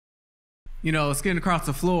you know, skidding across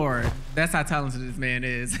the floor. That's how talented this man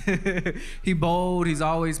is. He bold. He's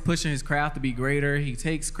always pushing his craft to be greater. He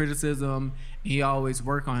takes criticism. He always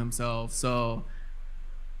work on himself. So,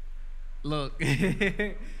 look,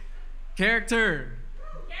 character.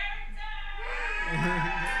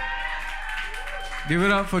 Give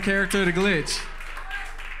it up for Character the Glitch.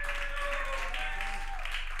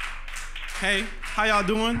 Hey, how y'all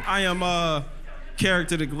doing? I am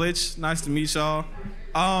Character the Glitch. Nice to meet y'all.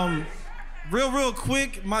 Real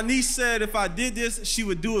quick, my niece said if I did this, she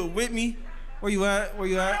would do it with me. Where you at? Where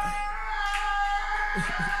you at?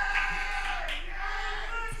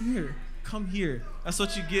 Here, come here. That's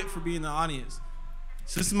what you get for being in the audience.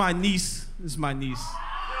 So this is my niece. This is my niece.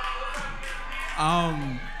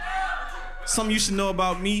 Something you should know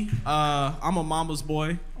about me. I'm a mama's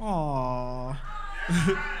boy. Aww.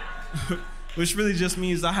 Which really just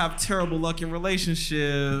means I have terrible luck in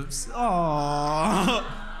relationships. Aww.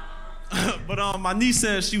 But my niece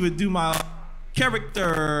said she would do my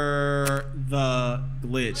Character the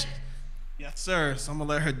Glitch. Yes, sir. So I'm gonna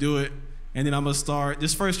let her do it. And then I'm gonna start.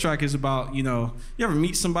 This first track is about, you know, you ever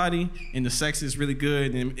meet somebody and the sex is really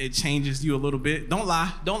good and it changes you a little bit? Don't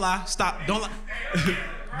lie. Don't lie. Stop. Don't lie.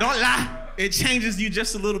 Don't lie. It changes you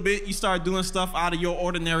just a little bit. You start doing stuff out of your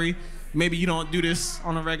ordinary. Maybe you don't do this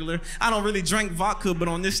on a regular. I don't really drink vodka, but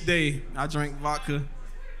on this day, I drank vodka.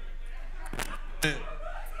 Go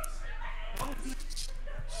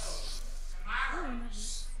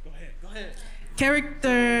ahead.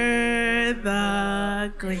 Character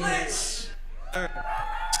the Glitch.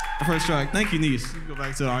 First track. Thank you, niece. You can go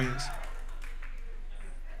back to the audience.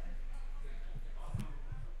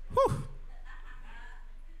 Whew.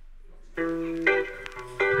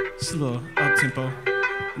 Just a little up tempo.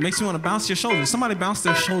 It makes you want to bounce your shoulders. Somebody bounce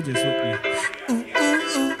their shoulders with me.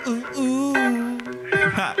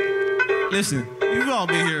 Listen, you've all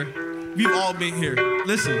been here. We've all been here.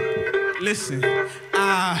 Listen.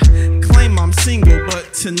 I claim I'm single,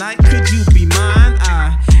 but tonight could you be mine?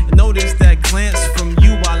 I noticed that glance from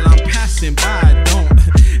you while I'm passing by. I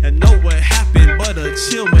don't know what happened, but a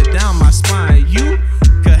chill went down my spine. You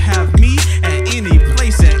could have me at any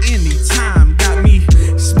place at any time. Got me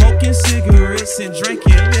smoking cigarettes and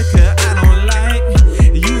drinking liquor I don't like.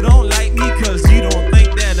 You don't like me cause you don't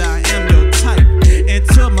think that I am your type.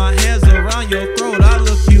 Until my hands around your throat, I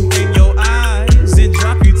look you in your eyes and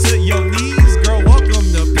drop you to your knees. Girl, welcome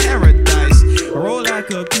to paradise. Roll like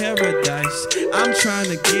a paradise. I'm trying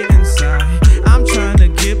to get inside. I'm trying to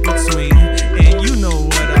get between. And you know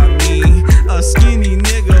what I mean. A skinny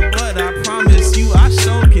nigga, but I promise you I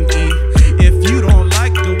sure can eat. If you don't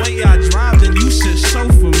like the way I drive, then you should show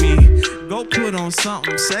for me. Go put on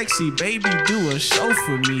something sexy, baby, do a show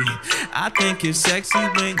for me. I think it's sexy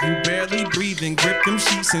when you barely breathe and grip them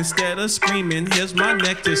sheets instead of screaming. Here's my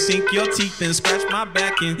neck to sink your teeth and scratch my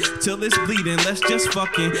back until it's bleeding. Let's just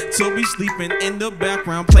fucking till we sleeping in the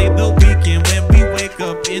background. Play the weekend when we wake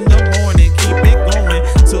up in the morning. Keep it going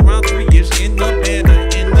till around 3-ish in the bed or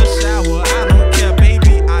in the shower. I don't care,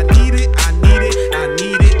 baby. I need it. I need it. I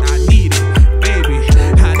need it. I need it, baby.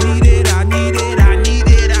 I need it. I need it. I need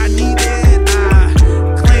it. I need it.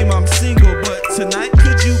 I claim I'm single, but tonight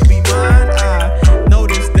could you be mine? I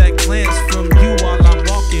noticed that glance from you while I'm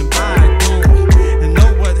walking by. Don't know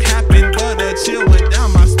what happened, but a chill went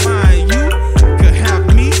down my spine. You could have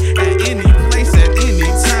me at any place at any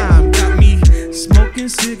time. Got me smoking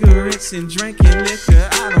cigarettes and drinking liquor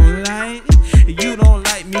I don't like. You don't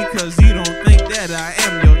like me cause you don't think that I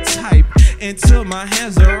am your type. Until my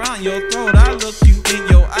hands are around your throat, I look you in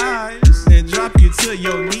your eyes and drop you to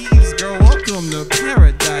your knees. Girl, welcome to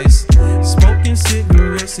paradise. Smoking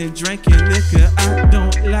cigarettes and drinking liquor I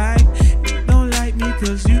don't like. You don't like me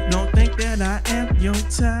cause you don't think that I am your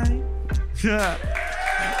type. Yeah.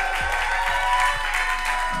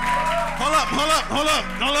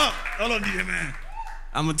 Hold up, DJ man.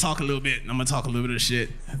 I'm gonna talk a little bit. Of shit.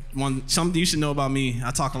 Something you should know about me.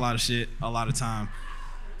 I talk a lot of shit a lot of time.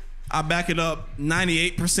 I back it up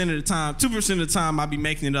 98% of the time. 2% of the time I be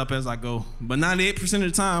making it up as I go. But 98% of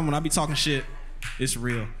the time when I be talking shit, it's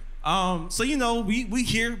real. So you know, we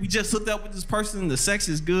here. We just hooked up with this person. The sex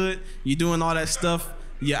is good. You're doing all that stuff.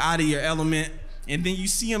 You're out of your element. And then you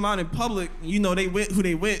see them out in public. You know they went who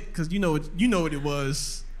they went because you know what it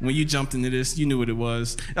was. When you jumped into this, you knew what it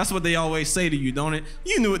was. That's what they always say to you, don't it?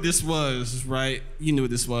 You knew what this was, right? You knew what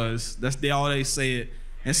this was. They always say it.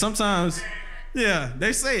 And sometimes, yeah,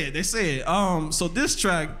 they say it. So this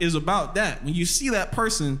track is about that. When you see that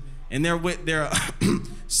person and they're with their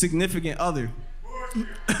significant other, you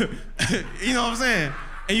know what I'm saying?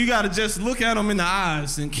 And you gotta just look at them in the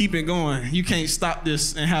eyes and keep it going. You can't stop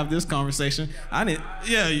this and have this conversation.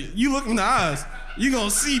 Yeah, you look in the eyes, you gonna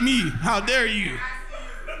see me. How dare you?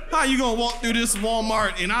 How you gonna walk through this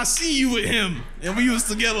Walmart and I see you with him and we was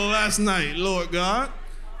together last night, Lord God?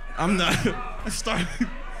 I'm not, start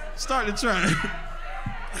the track.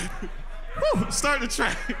 Whew, start the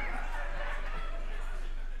track.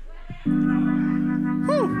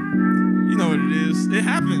 Whew. You know what it is. It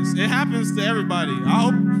happens. It happens to everybody.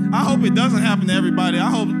 I hope it doesn't happen to everybody. I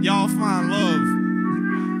hope y'all find love.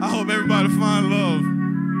 I hope everybody find love.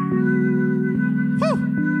 Whew.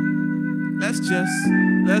 Let's just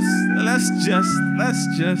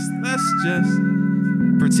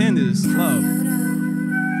pretend it's love.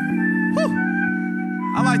 Whew.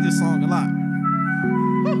 I like this song a lot.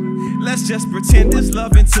 Let's just pretend it's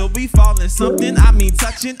love until we fall in something. I mean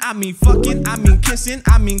touching, I mean fucking, I mean kissing,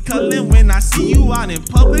 I mean cuddling. When I see you out in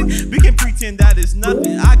public, we can pretend that it's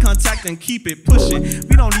nothing. Eye contact and keep it pushing.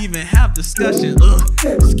 We don't even have discussion.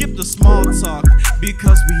 Skip the small talk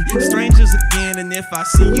because we strangers again. And if I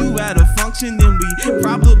see you at a function, then we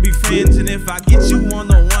probably be friends. And if I get you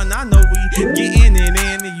one-on-one, I know we getting it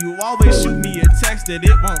in. And you always shoot me a text that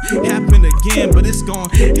it won't happen again, but it's gonna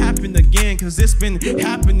happen again, cause it's been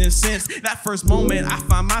happening since that first moment I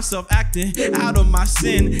find myself acting out of my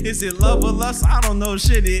sin. Is it love or lust? I don't know,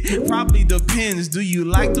 shit, it probably depends. Do you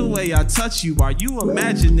like the way I touch you? Are you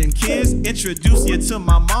imagining kids? Introduce you to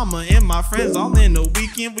my mama and my friends all in the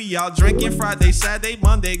weekend. We all drinking Friday, Saturday,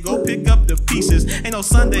 Monday, go pick up the pieces. Ain't no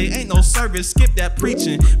Sunday, ain't no service, skip that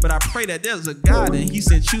preaching. But I pray that there's a God and he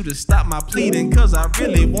sent you to stop my pleading, cause I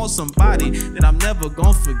really want somebody that I'm never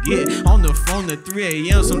gonna forget. On the phone at 3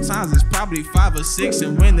 a.m. sometimes it's probably 5 or 6,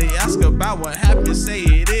 and when they ask about what happened, say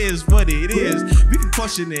it is what it is. We can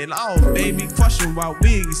question it all, baby, question why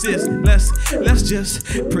we exist. Let's just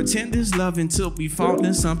pretend it's love until we fall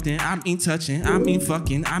in something. I mean touching, I mean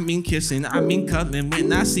fucking, I mean kissing, I mean cuddling.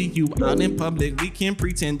 When I see you out in public, we can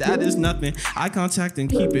pretend that is nothing. Eye contact and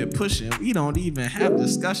keep it pushing. We don't even have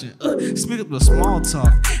discussion. Speak up the small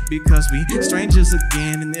talk because we strangers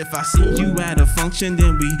again. And if I see you at a function,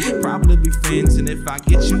 then we probably be friends. And if I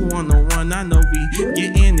get you one-on-one, I know we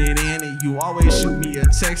getting it in. And you always shoot me a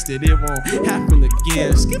text that it won't happen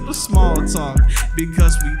again. Skip the small talk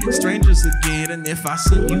because we strangers again. And if I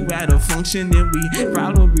see you at a function, then we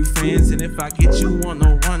probably be friends. And if I get you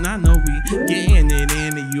one-on-one, I know we getting it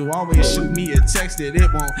in. And you always shoot me a text that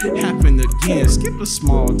it won't happen again. Skip the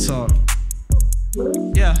small talk.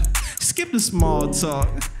 Yeah, skip the small talk.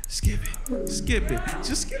 Skip it, skip it.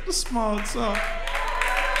 Just skip the small talk.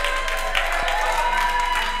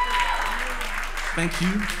 Thank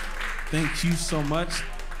you. Thank you so much.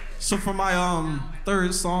 So for my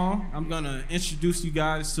third song, I'm gonna introduce you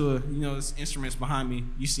guys to this instruments behind me.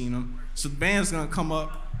 You seen them. So the band's gonna come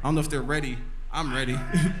up. I don't know if they're ready. I'm ready.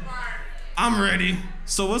 I'm ready.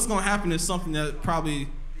 So what's gonna happen is something that probably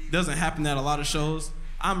doesn't happen at a lot of shows.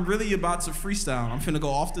 I'm really about to freestyle. I'm finna go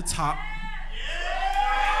off the top.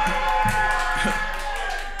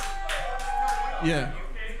 Yeah.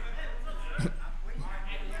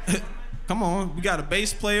 Come on, we got a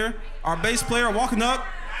bass player. Our bass player walking up.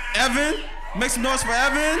 Evan, make some noise for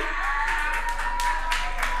Evan.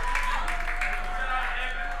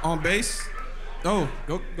 On bass. Oh,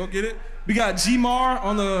 go get it. We got G-Mar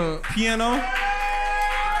on the piano.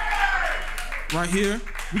 Right here.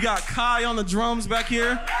 We got Kai on the drums back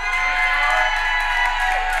here.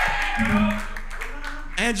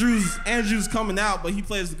 Andrew's coming out, but he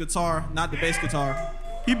plays the guitar, not the bass guitar.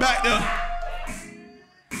 He back there.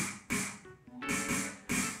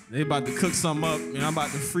 They about to cook something up, and I'm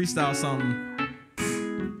about to freestyle something.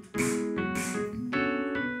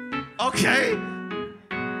 Okay.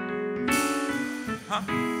 Huh?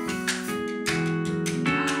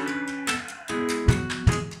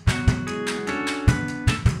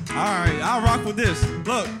 All right, I'll rock with this.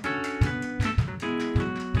 Look.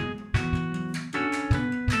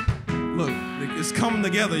 Look, it's coming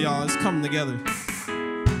together, y'all. It's coming together.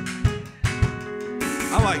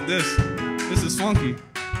 I like this. This is funky.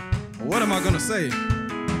 What am I gonna say?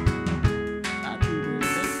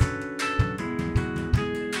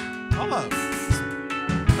 Hold up.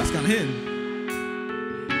 That's kind of hidden.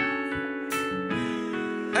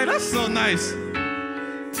 Hey, that's so nice.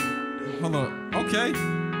 Hold up. Okay.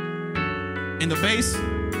 In the bass.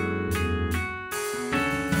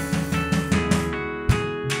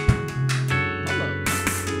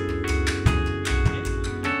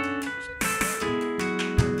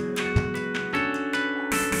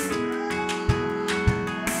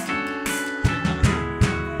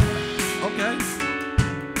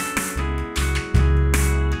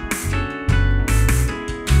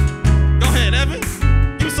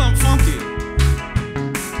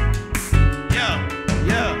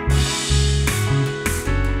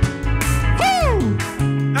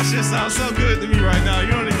 just sounds so good to me right now.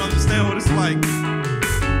 You don't even understand what it's like.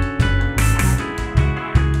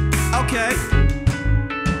 Okay.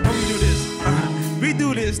 Let me do this. We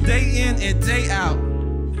do this day in and day out.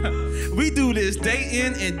 We do this day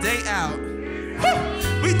in and day out.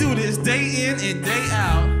 We do this day in and day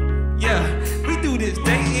out. Yeah, we do this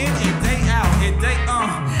day in and day out and day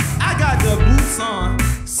I got the boots on,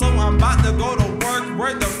 so I'm about to go to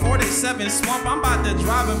work the 47 swamp. I'm about to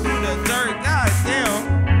drive him through the dirt. God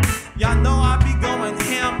damn. Y'all know I be going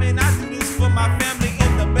ham, and I do this for my family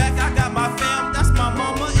in the back. I got my fam, that's my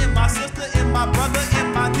mama and my sister and my brother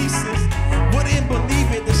and my nieces. Wouldn't believe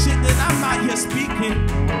it, the shit that I'm out here speaking.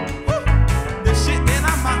 The shit that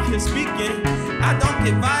I'm out here speaking. I don't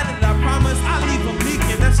get violent, I promise I leave them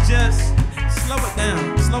leaking. Let's just slow it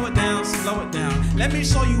down, slow it down, slow it down. Let me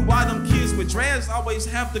show you why them kids with dreads always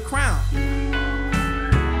have the crown.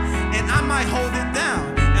 And I might hold it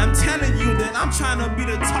down. I'm telling you that I'm trying to be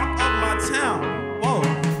the talk of my town. Whoa,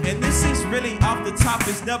 and this is really off the top,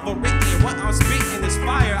 it's never written. What I'm spitting is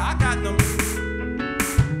fire, I got them.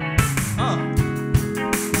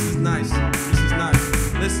 This is nice, this is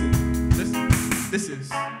nice. Listen, this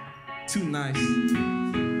is too nice.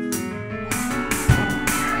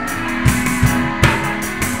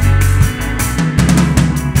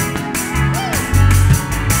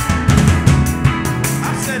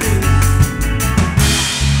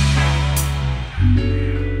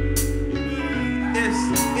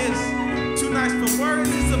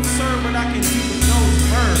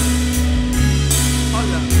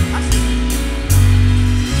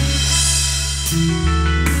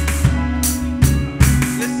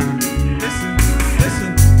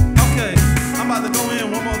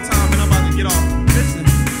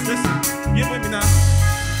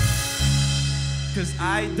 Cause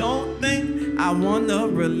I don't think I want a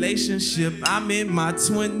relationship. I'm in my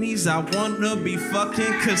 20s, I wanna be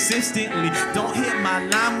fucking consistently. Don't hit my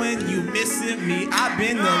line when you missing me. I've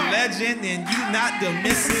been the legend and you not the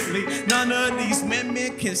missing me. None of these men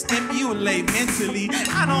can stimulate mentally.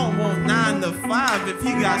 I don't want 9 to 5 if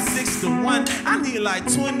you got 6 to 1. I need like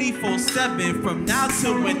 24/7 from now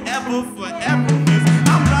to whenever, forever.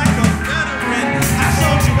 I'm like a veteran, I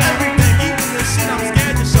showed you everything, even the shit I'm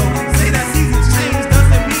scared to show. Say that seasons change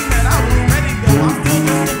doesn't mean that I was ready to go. I'm still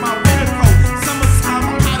just in my winter coat. Summertime,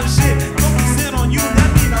 I'm hot as shit. Focusing on you, that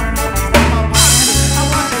mean I'm focused on my positive. I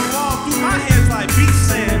watch it fall through my hands like beach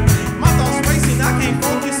sand. My thoughts racing, I can't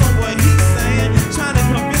focus on what he's saying. Trying to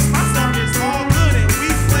convince myself it's all good and we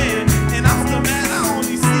playing. And I'm still mad, I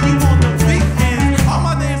only see you on the weekends. All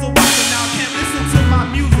my days are working now, can't listen to my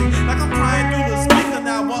music. Like I'm crying through the speaker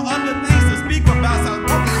now. What other things to speak about? Sounds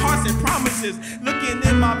broken hearts and promises. Looking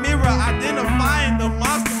in my mirror, identifying the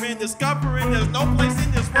monster and discovering there's no place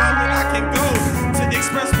in this world that I can go to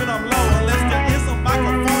express when I'm low. Unless there is a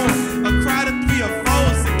microphone, a crowd of 3 or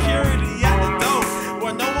 4, security at the door.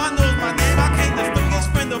 Where no one knows my name, I can't distinguish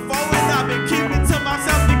friend or foe. And I've been keeping to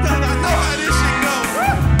myself because I know how this shit goes.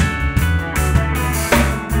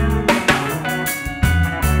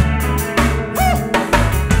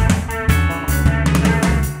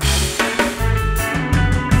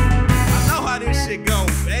 Go,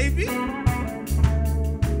 baby.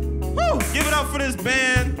 Woo. Give it up for this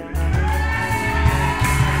band.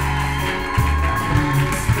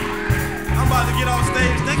 I'm about to get off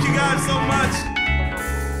stage. Thank you guys so much.